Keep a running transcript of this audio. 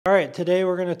All right, today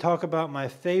we're going to talk about my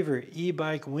favorite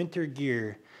e-bike winter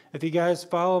gear. If you guys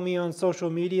follow me on social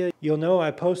media, you'll know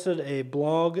I posted a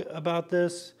blog about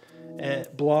this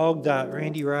at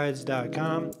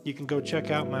blog.randyrides.com. You can go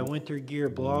check out my winter gear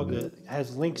blog that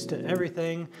has links to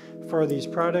everything for these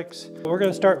products. We're going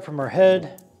to start from our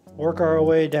head, work our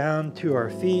way down to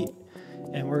our feet,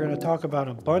 and we're going to talk about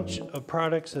a bunch of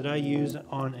products that I use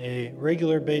on a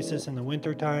regular basis in the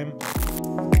winter time.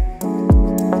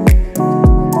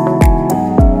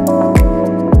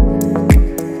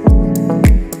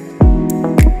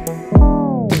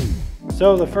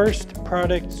 So the first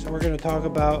products we're going to talk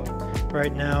about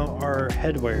right now are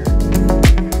headwear.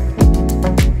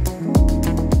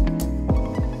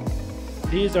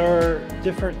 These are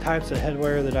different types of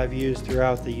headwear that I've used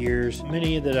throughout the years.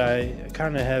 Many that I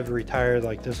kind of have retired,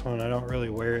 like this one. I don't really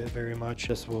wear it very much.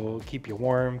 This will keep you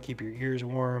warm, keep your ears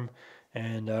warm.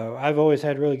 And I've always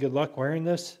had really good luck wearing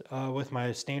this with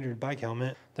my standard bike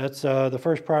helmet. That's the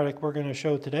first product we're going to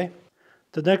show today.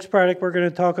 The next product we're going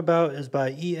to talk about is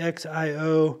by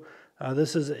EXIO.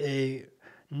 This is a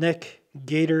neck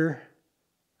gaiter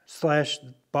slash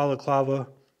balaclava.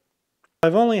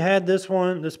 I've only had this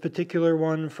particular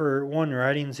one for one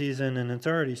riding season, and it's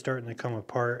already starting to come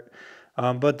apart.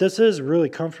 But this is really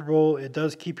comfortable. It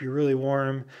does keep you really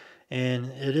warm, and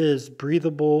it is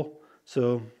breathable.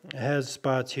 So it has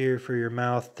spots here for your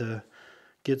mouth to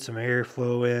get some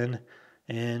airflow in,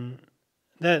 and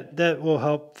that will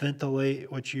help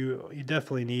ventilate, which you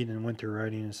definitely need in winter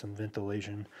riding, is some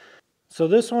ventilation. So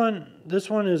this one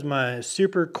is my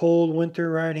super cold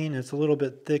winter riding. It's a little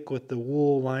bit thick with the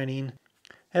wool lining.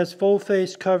 Has full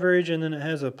face coverage, and then it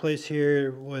has a place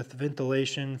here with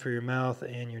ventilation for your mouth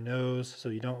and your nose so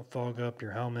you don't fog up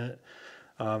your helmet.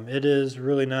 It is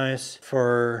really nice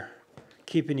for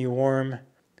keeping you warm.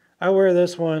 I wear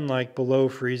this one like below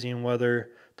freezing weather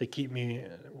to keep me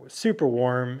super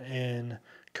warm and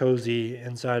cozy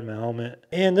inside my helmet.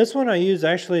 And this one I use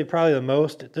actually probably the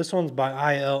most. This one's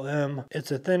by ILM. It's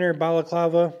a thinner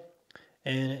balaclava,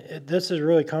 and this is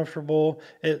really comfortable.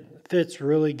 It fits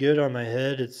really good on my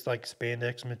head. It's like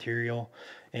spandex material,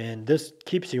 and this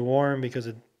keeps you warm because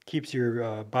it keeps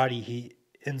your body heat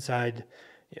inside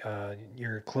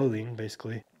your clothing,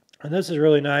 basically. And this is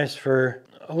really nice for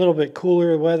a little bit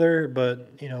cooler weather,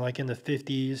 but you know, like in the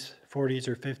 40s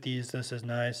or 50s, this is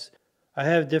nice. I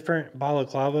have different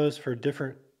balaclavas for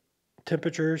different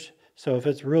temperatures. So if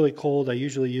it's really cold, I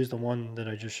usually use the one that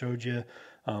I just showed you.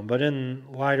 But in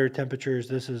lighter temperatures,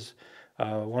 this is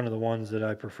one of the ones that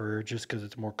I prefer just because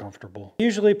it's more comfortable. I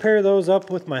usually pair those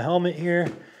up with my helmet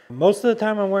here. Most of the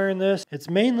time I'm wearing this. It's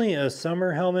mainly a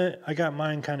summer helmet. I got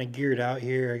mine kind of geared out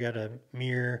here. I got a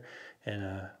mirror and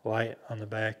a light on the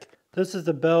back. This is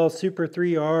the Bell Super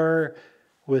 3R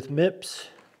with MIPS.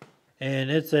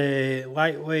 And it's a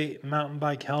lightweight mountain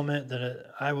bike helmet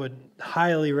that I would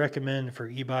highly recommend for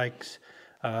e-bikes.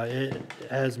 It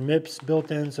has MIPS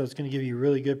built in, so it's going to give you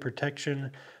really good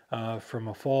protection from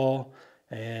a fall.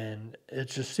 And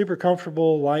it's just super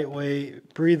comfortable,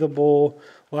 lightweight, breathable,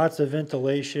 lots of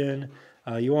ventilation.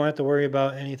 You won't have to worry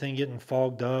about anything getting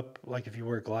fogged up, like if you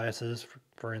wear glasses,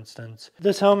 for instance.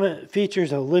 This helmet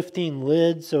features a lifting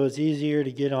lid, so it's easier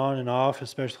to get on and off,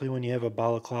 especially when you have a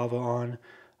balaclava on.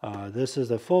 This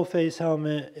is a full face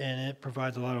helmet, and it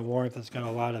provides a lot of warmth. It's got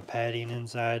a lot of padding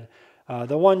inside.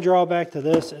 The one drawback to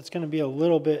this, it's going to be a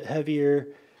little bit heavier,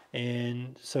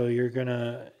 and so you're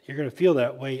gonna feel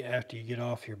that weight after you get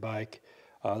off your bike.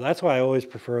 That's why I always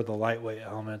prefer the lightweight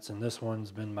helmets, and this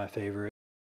one's been my favorite.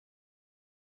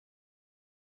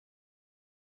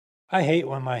 I hate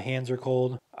when my hands are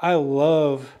cold. I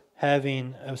love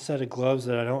having a set of gloves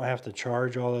that I don't have to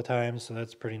charge all the time, so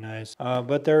that's pretty nice.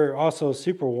 But they're also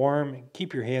super warm,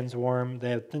 keep your hands warm. They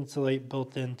have Thinsulate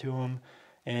built into them,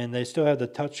 and they still have the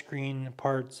touchscreen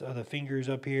parts of the fingers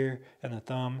up here and the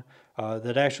thumb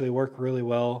that actually work really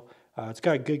well. It's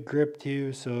got good grip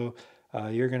too, so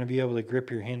you're going to be able to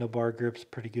grip your handlebar grips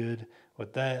pretty good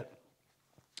with that.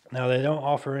 Now, they don't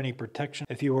offer any protection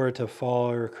if you were to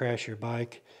fall or crash your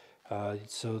bike.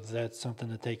 So that's something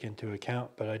to take into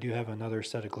account, but I do have another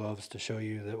set of gloves to show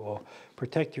you that will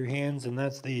protect your hands, and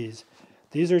that's these.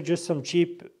 These are just some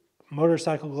cheap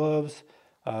motorcycle gloves,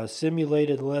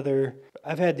 simulated leather.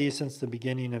 I've had these since the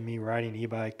beginning of me riding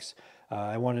e-bikes.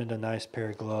 I wanted a nice pair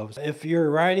of gloves. If you're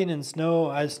riding in snow,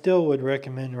 I still would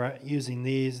recommend using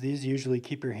these. These usually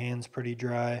keep your hands pretty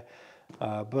dry,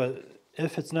 but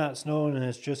if it's not snowing and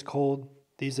it's just cold,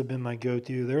 these have been my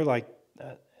go-to. They're like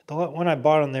when I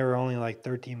bought them, they were only like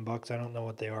 13 bucks. I don't know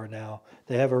what they are now.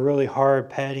 They have a really hard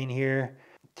padding here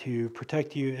to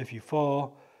protect you if you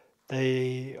fall.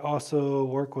 They also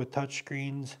work with touch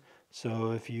screens,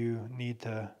 So if you need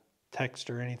to text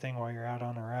or anything while you're out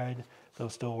on a ride, they'll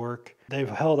still work. They've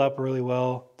held up really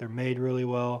well. They're made really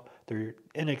well. They're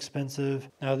inexpensive.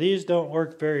 Now these don't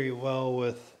work very well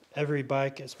with every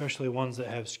bike, especially ones that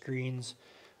have screens,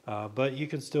 but you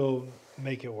can still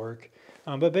make it work.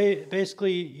 But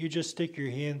basically you just stick your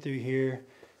hand through here,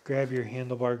 grab your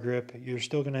handlebar grip. You're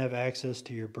still going to have access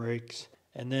to your brakes,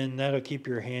 and then that'll keep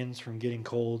your hands from getting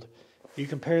cold. You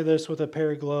can pair this with a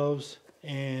pair of gloves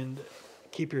and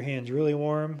keep your hands really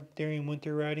warm during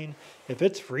winter riding. If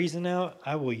it's freezing out,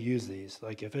 I will use these.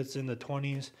 Like if it's in the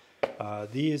 20s,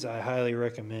 these I highly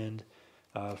recommend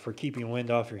for keeping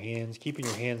wind off your hands, keeping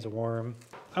your hands warm.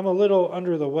 I'm a little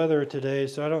under the weather today,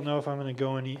 so I don't know if I'm going to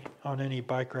go on any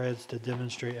bike rides to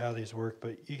demonstrate how these work,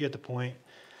 but you get the point.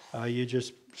 You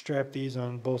just strap these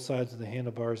on both sides of the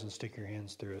handlebars and stick your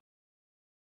hands through it.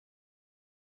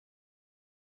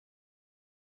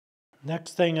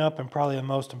 Next thing up, and probably the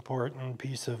most important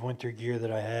piece of winter gear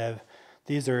that I have,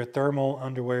 these are thermal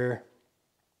underwear,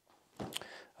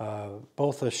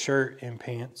 both a shirt and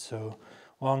pants, so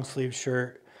long sleeve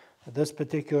shirt. This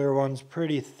particular one's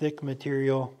pretty thick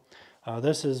material.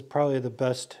 This is probably the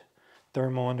best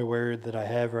thermal underwear that I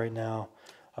have right now.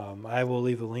 I will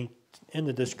leave a link in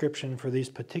the description for these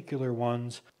particular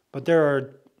ones, but there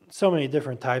are so many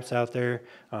different types out there.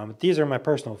 These are my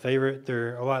personal favorite.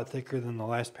 They're a lot thicker than the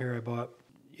last pair I bought.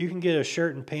 You can get a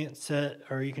shirt and pants set,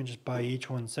 or you can just buy each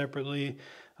one separately,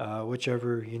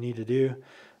 whichever you need to do.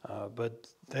 But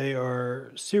they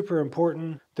are super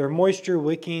important. They're moisture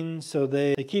wicking, so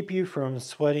they keep you from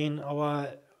sweating a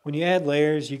lot. When you add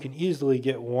layers, you can easily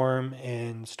get warm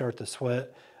and start to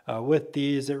sweat. With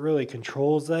these, it really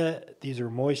controls that. These are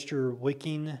moisture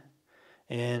wicking,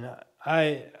 and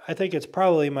I think it's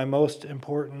probably my most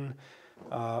important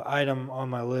item on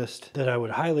my list that I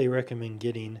would highly recommend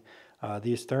getting.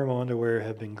 These thermal underwear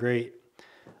have been great.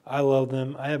 I love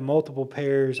them. I have multiple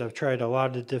pairs. I've tried a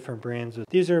lot of different brands.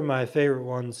 These are my favorite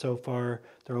ones so far.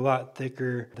 They're a lot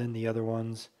thicker than the other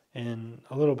ones and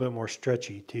a little bit more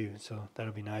stretchy too, so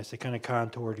that'll be nice. They kind of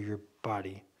contour to your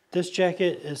body. This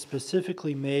jacket is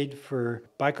specifically made for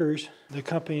bikers. The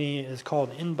company is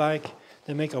called EBIKE.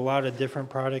 They make a lot of different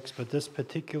products, but this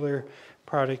particular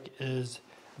product is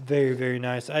very, very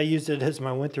nice. I use it as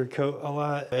my winter coat a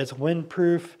lot. It's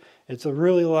windproof. It's a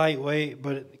really lightweight,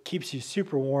 but it keeps you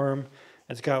super warm.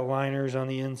 It's got liners on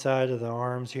the inside of the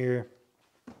arms here.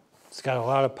 It's got a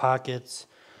lot of pockets.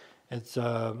 It's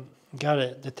got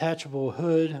a detachable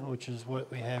hood, which is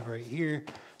what we have right here.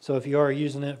 So if you are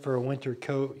using it for a winter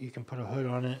coat, you can put a hood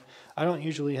on it. I don't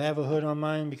usually have a hood on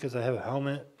mine because I have a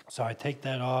helmet, so I take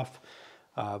that off.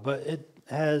 But it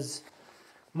has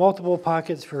multiple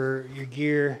pockets for your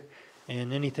gear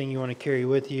and anything you want to carry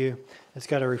with you. It's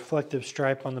got a reflective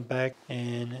stripe on the back,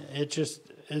 and it just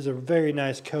is a very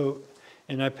nice coat.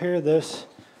 And I pair this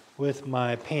with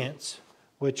my pants,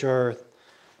 which are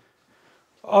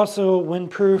also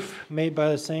windproof, made by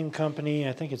the same company.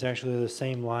 I think it's actually the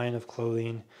same line of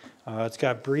clothing. It's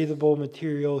got breathable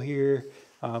material here,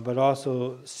 but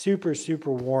also super,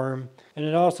 super warm. And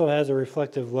it also has a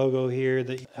reflective logo here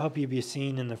that help you be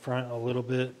seen in the front a little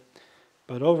bit.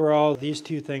 But overall, these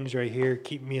two things right here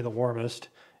keep me the warmest,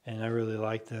 and I really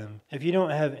like them. If you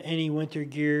don't have any winter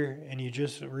gear and you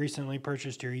just recently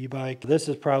purchased your e-bike, this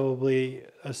is probably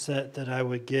a set that I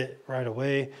would get right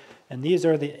away. And these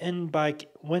are the EBIKE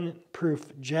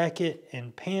windproof jacket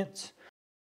and pants.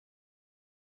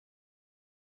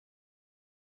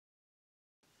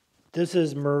 This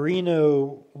is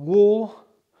merino wool,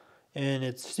 and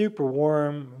it's super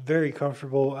warm, very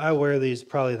comfortable. I wear these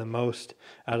probably the most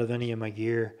out of any of my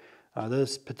gear.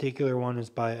 This particular one is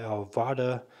by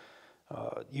Alvada.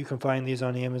 You can find these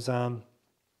on Amazon.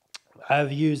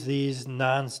 I've used these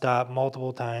non-stop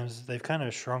multiple times. They've kind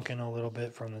of shrunken a little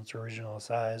bit from its original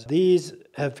size. These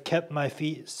have kept my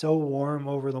feet so warm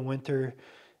over the winter,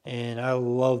 and I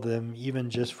love them even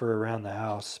just for around the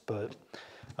house. But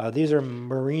these are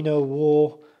merino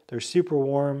wool. They're super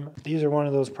warm. These are one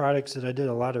of those products that I did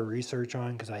a lot of research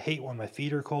on because I hate when my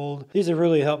feet are cold. These have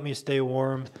really helped me stay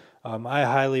warm. I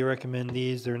highly recommend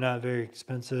these. They're not very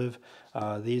expensive.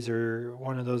 These are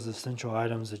one of those essential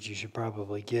items that you should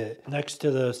probably get. Next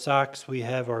to the socks, we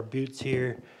have our boots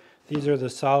here. These are the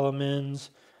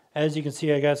Solomons. As you can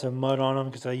see, I got some mud on them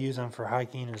because I use them for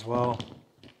hiking as well.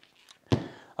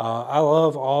 I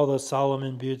love all the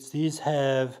Solomon boots. They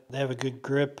have a good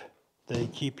grip. They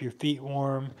keep your feet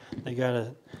warm. They got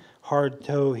a hard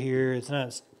toe here. It's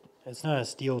not a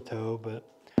steel toe, but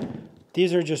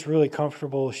these are just really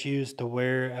comfortable shoes to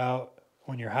wear out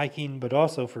when you're hiking, but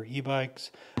also for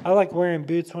e-bikes. I like wearing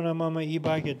boots when I'm on my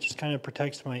e-bike. It just kind of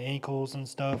protects my ankles and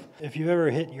stuff. If you've ever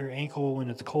hit your ankle when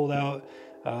it's cold out,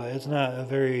 it's not a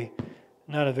very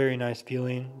nice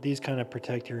feeling. These kind of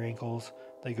protect your ankles.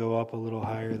 They go up a little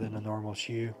higher than a normal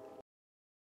shoe.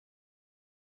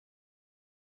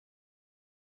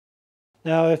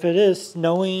 Now, if it is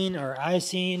snowing or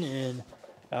icing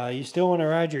and you still want to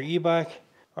ride your e-bike,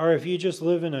 or if you just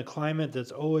live in a climate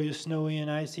that's always snowy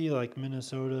and icy like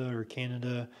Minnesota or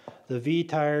Canada, the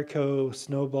V-Tire Co.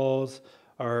 snowballs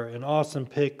are an awesome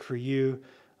pick for you.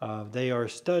 They are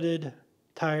studded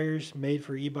tires made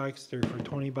for e-bikes. They're for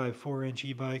 20 by 4 inch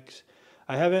e-bikes.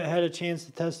 I haven't had a chance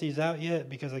to test these out yet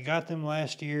because I got them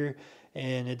last year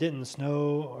and it didn't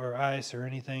snow or ice or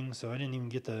anything, so I didn't even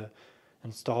get to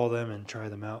install them and try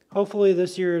them out. Hopefully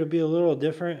this year it'll be a little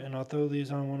different and I'll throw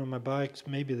these on one of my bikes,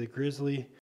 maybe the Grizzly.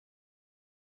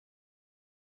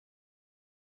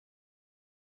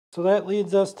 So that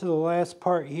leads us to the last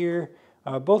part here.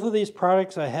 Both of these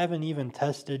products I haven't even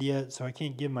tested yet, so I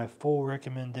can't give my full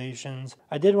recommendations.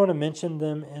 I did want to mention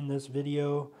them in this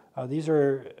video. These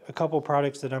are a couple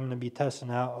products that I'm going to be testing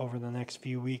out over the next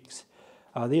few weeks.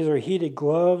 These are heated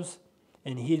gloves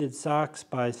and heated socks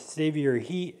by Savior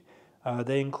Heat.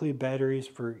 They include batteries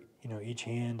for each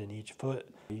hand and each foot.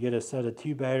 You get a set of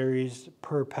 2 batteries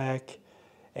per pack,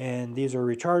 and these are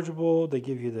rechargeable. They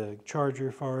give you the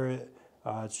charger for it.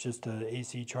 It's just an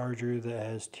AC charger that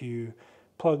has 2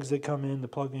 plugs that come in. The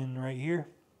plug in right here.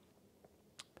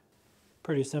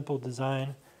 Pretty simple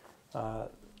design.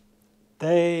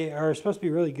 They are supposed to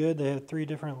be really good. They have 3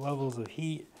 different levels of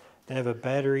heat. They have a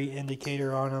battery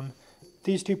indicator on them.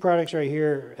 These 2 products right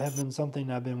here have been something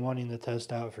I've been wanting to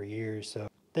test out for years. So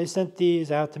they sent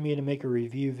these out to me to make a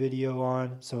review video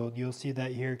on. So you'll see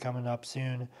that here coming up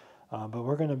soon. But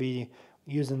we're going to be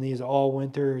using these all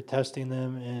winter, testing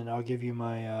them, and I'll give you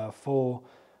my full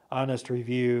honest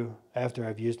review after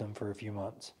I've used them for a few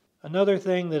months. Another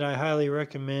thing that I highly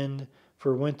recommend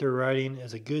for winter riding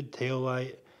is a good tail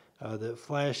light that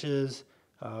flashes,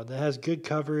 that has good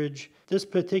coverage. This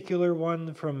particular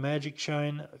one from Magic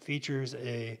Shine features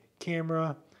a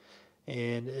camera,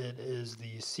 and it is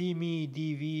the See Me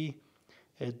DV.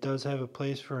 It does have a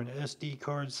place for an SD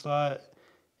card slot,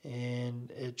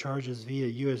 and it charges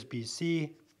via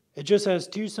USB-C. It just has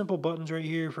 2 simple buttons right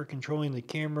here for controlling the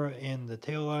camera and the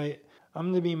tail light. I'm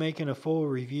going to be making a full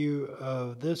review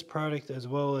of this product as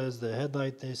well as the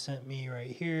headlight they sent me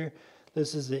right here.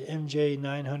 This is the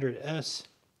MJ900S.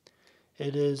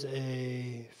 It is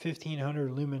a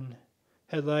 1500 lumen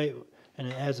headlight, and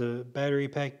it has a battery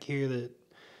pack here that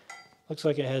looks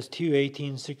like it has 2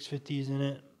 18650s in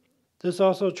it. This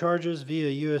also charges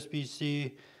via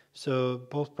USB-C, so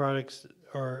both products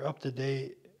are up to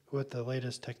date with the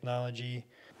latest technology.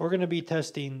 We're going to be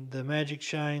testing the Magic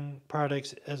Shine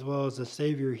products as well as the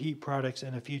Savior Heat products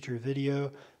in a future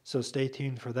video, so stay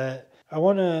tuned for that. I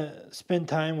want to spend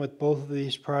time with both of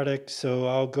these products, so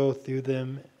I'll go through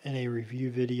them in a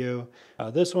review video.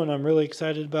 This one I'm really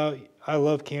excited about. I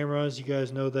love cameras, you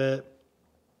guys know that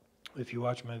if you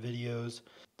watch my videos.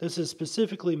 This is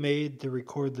specifically made to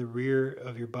record the rear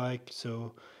of your bike,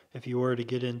 so if you were to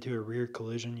get into a rear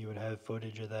collision, you would have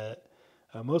footage of that.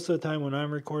 Most of the time when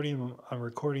I'm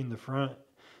recording the front,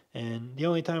 and the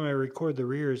only time I record the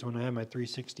rear is when I have my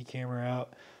 360 camera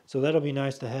out, so that'll be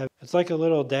nice to have. It's like a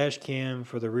little dash cam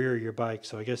for the rear of your bike,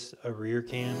 so I guess a rear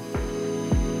cam.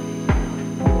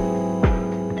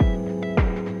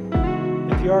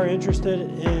 If you are interested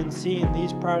in seeing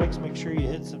these products, make sure you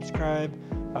hit subscribe.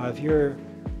 If you're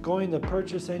going to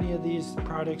purchase any of these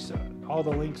products, all the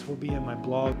links will be in my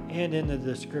blog and in the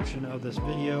description of this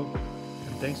video.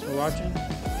 And thanks for watching.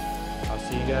 I'll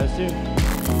see you guys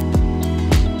soon.